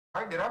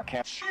Did I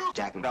catch you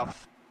jacking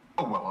off?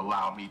 Oh, well,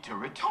 allow me to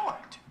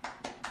retort.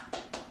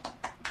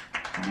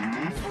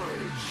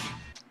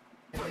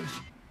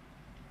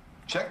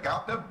 Check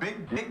out the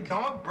big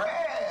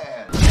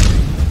cornbread.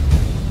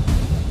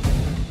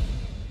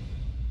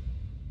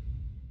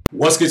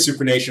 What's good,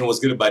 Super Nation? What's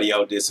good, everybody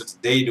out there? So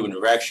today, doing a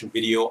reaction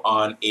video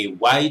on a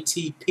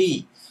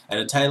YTP, and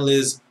the title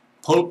is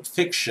Pulp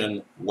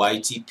Fiction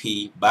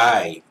YTP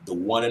by the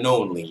one and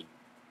only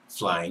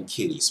Flying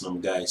Kitty. So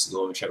remember, guys, to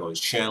go and check out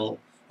his channel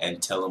and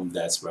tell him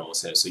that's Remo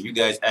said. So you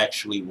guys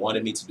actually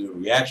wanted me to do a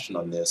reaction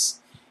on this.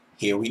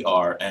 Here we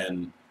are,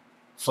 and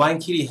Flying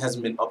Kitty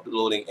hasn't been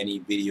uploading any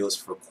videos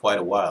for quite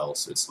a while,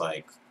 so it's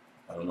like,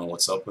 I don't know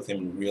what's up with him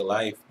in real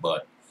life,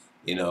 but,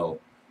 you know,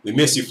 we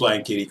miss you,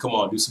 Flying Kitty. Come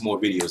on, do some more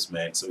videos,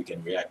 man, so we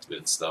can react to it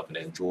and stuff and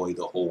enjoy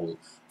the whole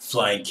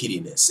Flying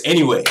Kitty-ness.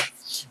 Anyway,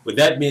 with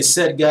that being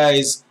said,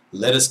 guys,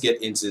 let us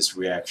get into this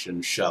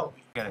reaction, shall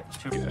we? Got it.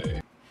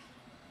 Okay.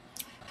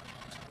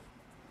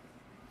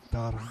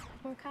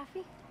 More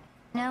coffee?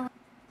 No.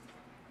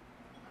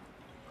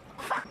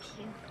 Fuck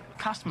you.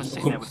 Customers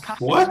sitting there with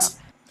customers. What?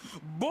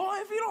 Boy,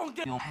 if you don't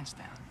get your hands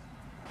down,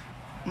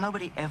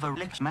 nobody ever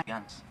licks my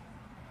guns.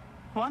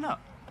 Why not?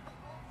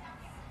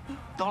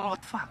 Dollar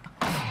fuck.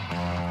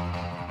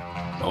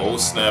 Oh,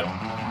 snap.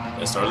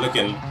 Let's start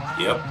looking.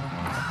 Yep.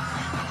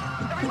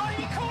 Everybody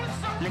be cool and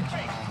so lick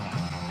me.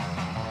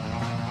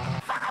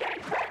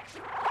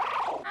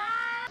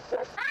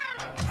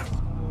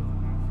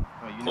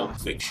 Pulp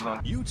Fiction.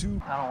 On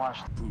YouTube. I don't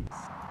watch the poop.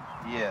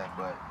 Yeah,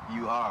 but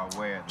you are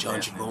aware that John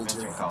there's an Travolta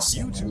invention and called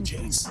Samuel YouTube,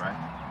 Jackson.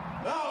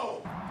 right?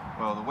 No!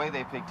 Well, the way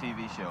they pick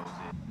TV shows is...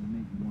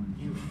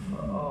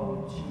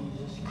 Oh,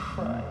 Jesus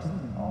Christ.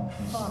 Oh,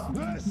 fuck.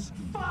 This!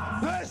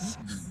 This!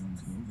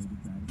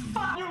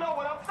 You know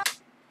what I'm saying?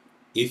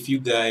 If you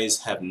guys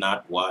have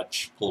not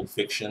watched Pulp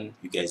Fiction,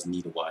 you guys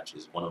need to watch it.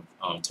 It's one of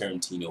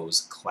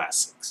Tarantino's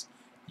classics.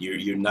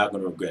 You're not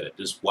going to regret it.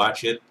 Just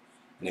watch it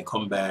and then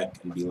come back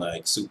and be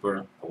like,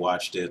 super, I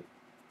watched it.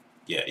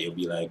 Yeah, you'll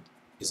be like,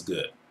 it's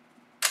good.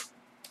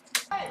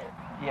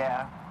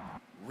 Yeah.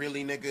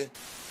 Really, nigga?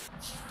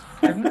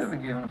 Have you ever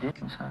given a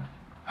dick massage?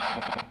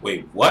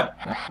 Wait, what?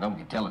 Don't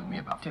be telling me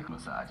about dick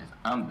massages.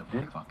 I'm the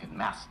big fucking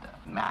master.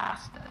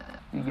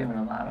 You giving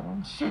a lot of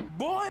them? Shit,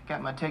 Boy!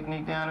 got my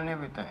technique down and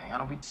everything. I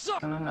don't be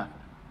sucking or nothing.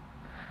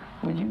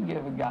 Would you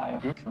give a guy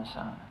a dick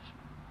massage?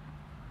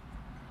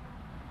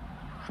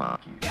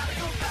 Fuck you.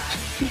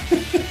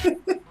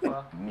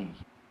 Fuck me.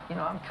 You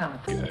know, I'm kind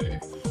of...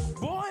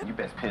 Boy! You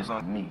best piss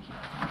on me.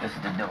 This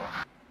is the door.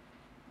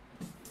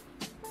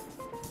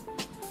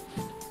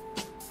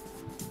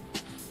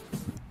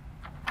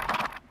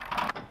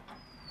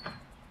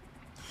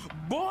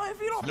 Boy,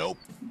 if you don't... Nope.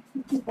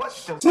 What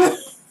the...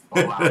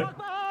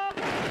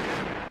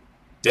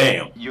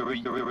 Damn.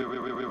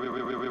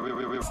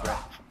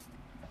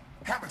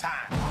 Hammer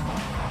time!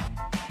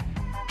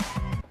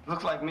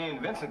 Looks like me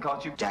and Vincent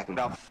caught you Jacking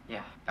off.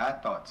 Yeah, I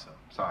thought so.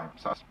 Sorry.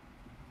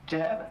 Did you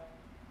have it?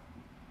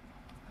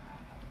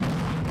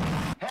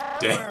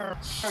 Damn.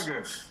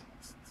 Burger.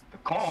 The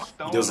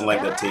cornerstone. He doesn't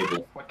like that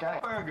table. What kind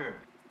of burger?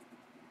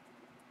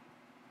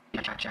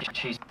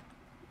 Cheese.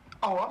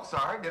 Oh, I'm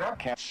sorry. Did I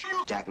catch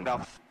you jacking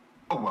off?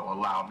 Oh, well,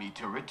 allow me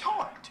to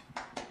retort.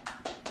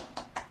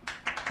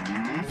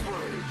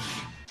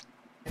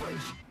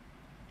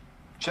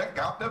 Check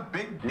out the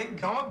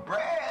big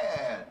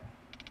cornbread.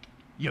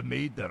 You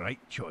made the right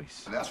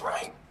choice. That's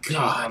right.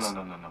 God.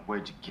 No.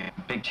 Where'd you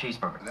get big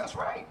cheeseburger? That's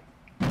right.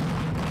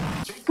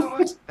 Big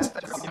corn.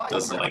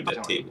 Doesn't like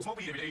that table.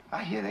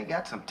 I hear they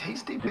got some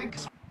tasty big.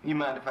 You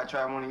mind if I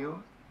try one of yours?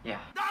 Yeah.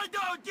 I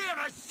don't give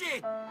a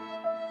shit!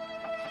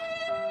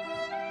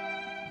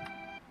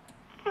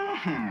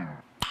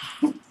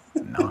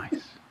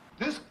 Nice.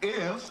 This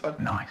is a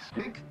Nice.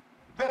 big.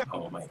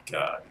 Oh my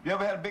God. You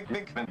ever had a big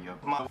video?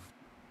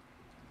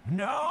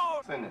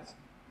 No! Sentence.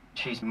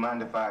 Cheese.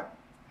 Mind if I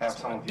have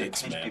some of your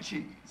Dicks, tasty man.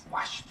 cheese?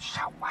 Wash,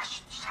 shout.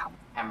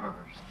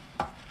 Hamburgers.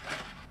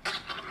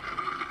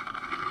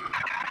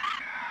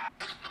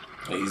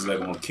 Hey, he's like,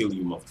 I'm gonna kill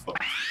you, motherfucker.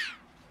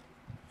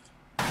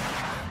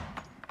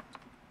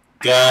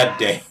 God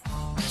damn.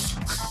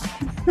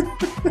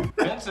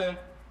 Vincent,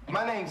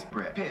 my name's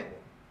Brett Pitt.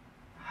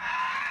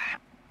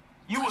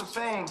 You were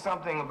saying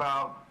something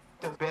about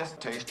the best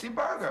tasty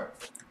burger.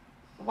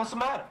 What's the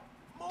matter?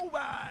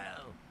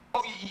 Mobile!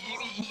 Oh, you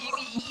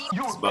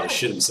He's were about to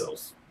shit finished.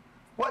 himself.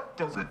 What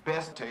does the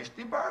best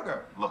tasty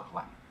burger look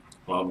like?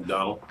 Ronald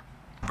McDonald.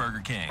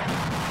 Burger King.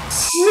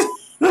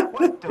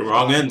 What does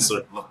Wrong it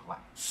answer. look like?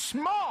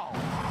 Small!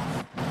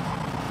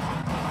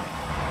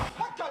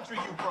 What country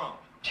you from?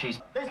 Cheese.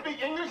 They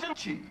speak English and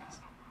cheese.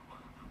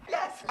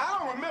 Yes, I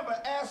don't remember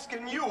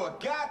asking you a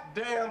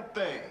goddamn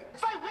thing.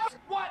 Say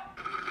what?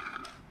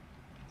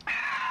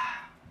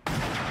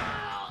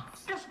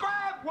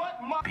 Describe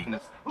what my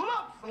penis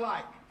looks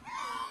like.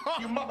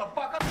 You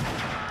motherfucker.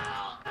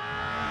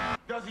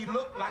 Does he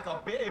look like a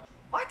bitch?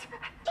 What?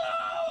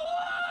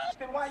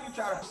 Then why you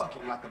try to fuck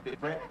him like a bitch,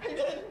 Brent? He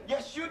did.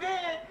 Yes, you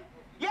did.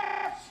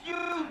 Yes,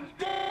 you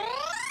did.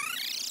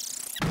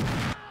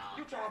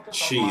 You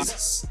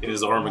Jesus, it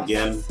is arm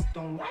again.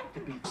 Don't like to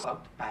be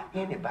fucked by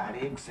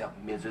anybody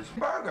except Mrs.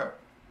 Burger.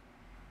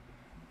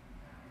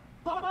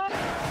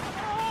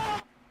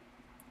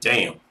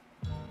 Damn.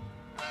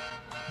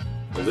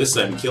 Well, this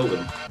time he killed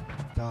him.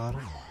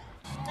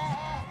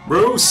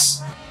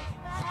 Bruce!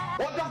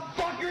 What the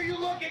fuck are you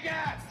looking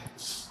at?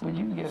 Would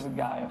you give a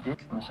guy a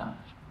dick massage?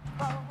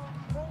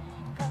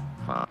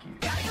 Fuck you.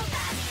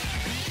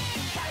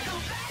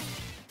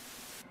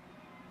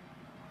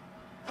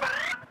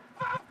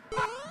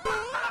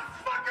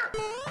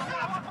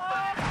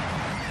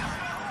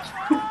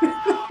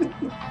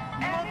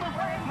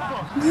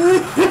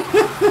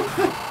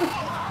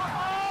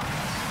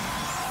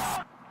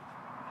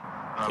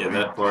 Yeah,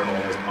 that part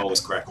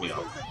always cracked me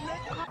up.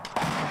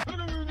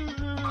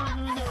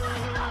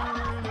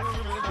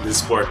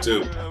 This part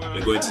too.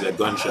 They're going to that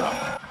gun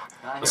shop.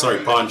 Oh,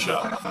 sorry, pawn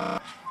shop.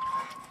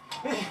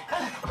 You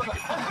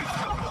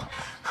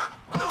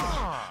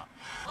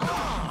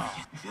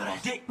feel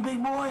that dick,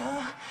 big boy,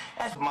 huh?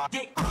 That's my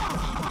dick.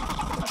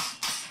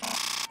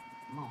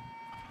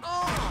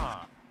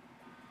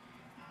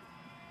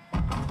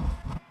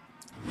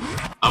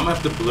 I'm gonna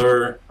have to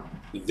blur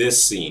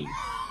this scene.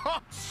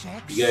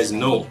 You guys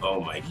know,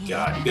 oh my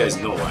god, you guys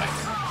know why.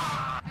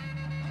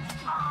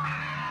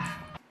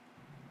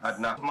 I'd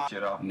knock my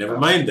shit off. Never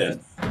mind then.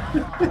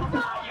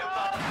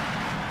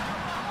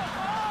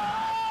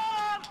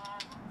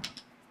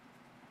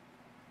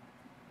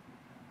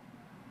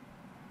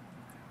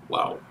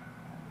 Wow.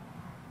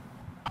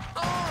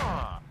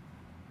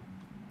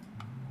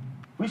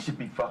 We should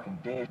be fucking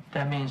dead.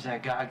 That means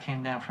that God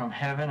came down from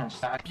heaven and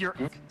stopped your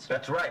dick.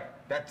 That's right.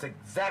 That's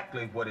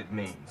exactly what it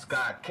means.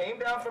 God came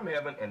down from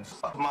heaven and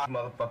sucked my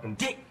motherfucking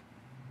dick.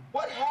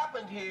 What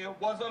happened here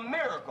was a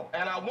miracle,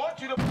 and I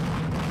want you to...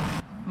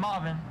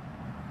 Marvin,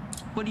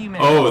 what do you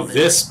mean? Oh,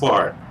 this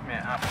part.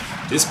 Man,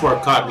 This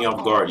part caught me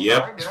off guard,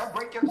 yep. Did I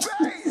break your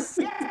face?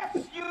 Yes,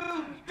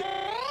 you did!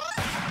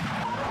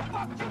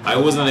 I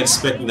wasn't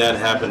expecting that to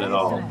happen at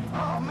all. Oh,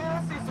 man, I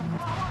see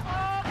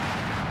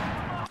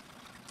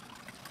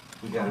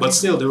some... But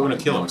still, they were gonna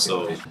kill him,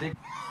 so... This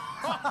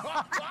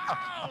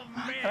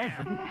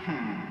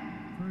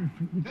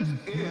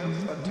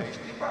is a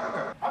tasty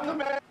burger. I'm the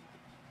man.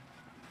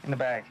 in the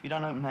bag. If you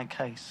don't open that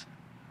case,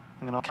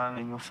 I'm gonna come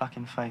in your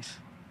fucking face.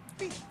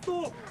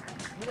 Oh,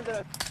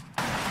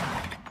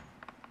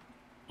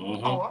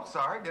 I'm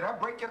sorry. Did I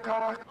break your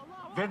car?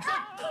 Vincent?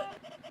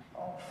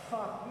 Oh,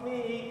 fuck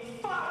me.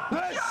 Fuck.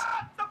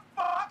 Shut the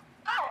fuck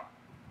up!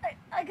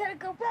 I gotta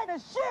go back to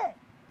shit.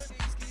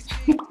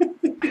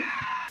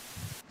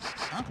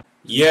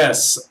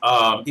 Yes,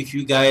 if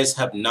you guys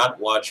have not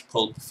watched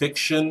Pulp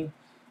Fiction,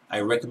 I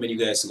recommend you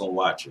guys to go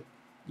watch it.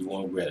 You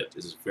won't regret it.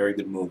 It's a very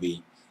good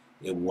movie.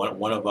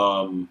 One of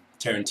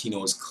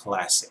Tarantino's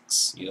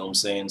classics. You know what I'm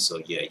saying? So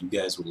yeah, you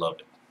guys will love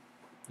it.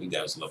 You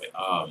guys will love it.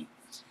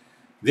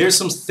 There's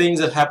some things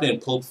that happen in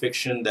Pulp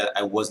Fiction that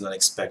I was not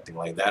expecting.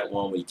 Like that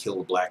one where he killed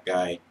a black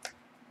guy.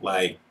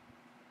 Like,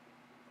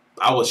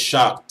 I was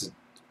shocked.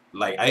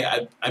 Like,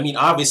 I mean,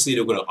 obviously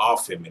they're gonna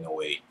off him in a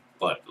way,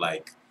 but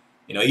like,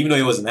 you know, even though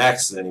it was an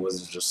accident, it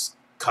was just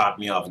caught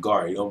me off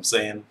guard. You know what I'm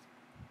saying?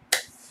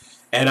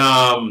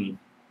 And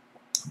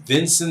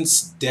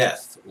Vincent's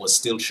death was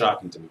still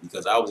shocking to me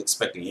because I was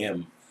expecting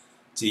him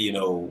to, you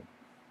know,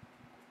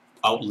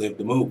 outlive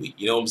the movie.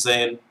 You know what I'm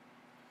saying?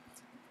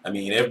 I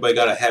mean, everybody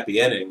got a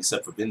happy ending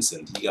except for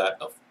Vincent. He got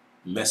a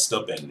messed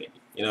up ending,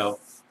 you know?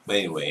 But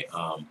anyway,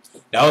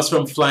 that was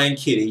from Flying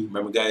Kitty.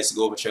 Remember, guys, to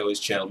go over and check out his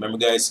channel. Remember,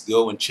 guys, to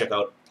go and check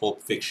out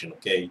Pulp Fiction,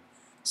 okay?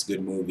 It's a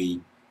good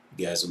movie.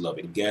 You guys will love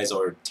it. If you guys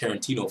are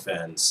Tarantino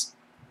fans,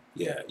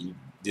 yeah,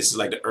 this is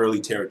like the early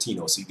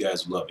Tarantino, so you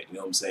guys will love it. You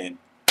know what I'm saying?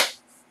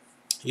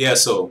 Yeah,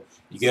 so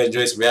you guys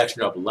enjoy this reaction,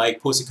 drop a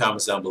like, post your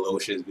comments down below,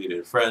 share this video to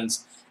your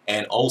friends,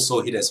 and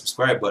also hit that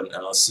subscribe button,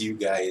 and I'll see you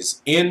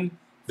guys in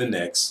the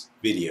next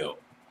video.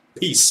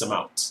 Peace, I'm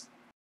out.